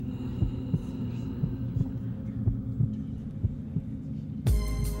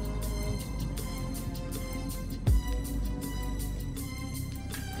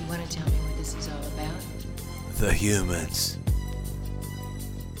the humans.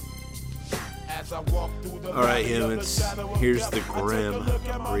 Alright, humans, here's the grim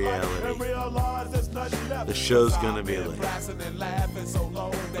reality. The show's gonna be late.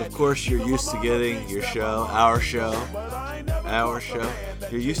 Of course, you're used to getting your show, our show,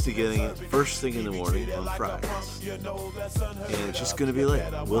 you're used to getting it first thing in the morning on Fridays. And it's just gonna be late.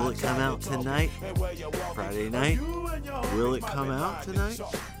 Will it come out tonight? Friday night? Will it come out tonight?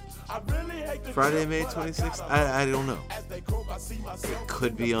 Friday, May 26th? I don't know. It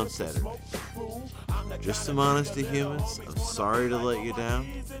could be on Saturday. Just some honesty, humans. I'm sorry to let you down.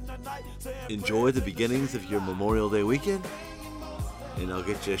 Enjoy the beginnings of your Memorial Day weekend. And I'll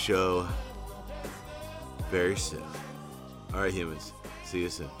get you a show very soon. Alright, humans. See you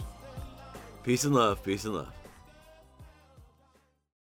soon. Peace and love. Peace and love.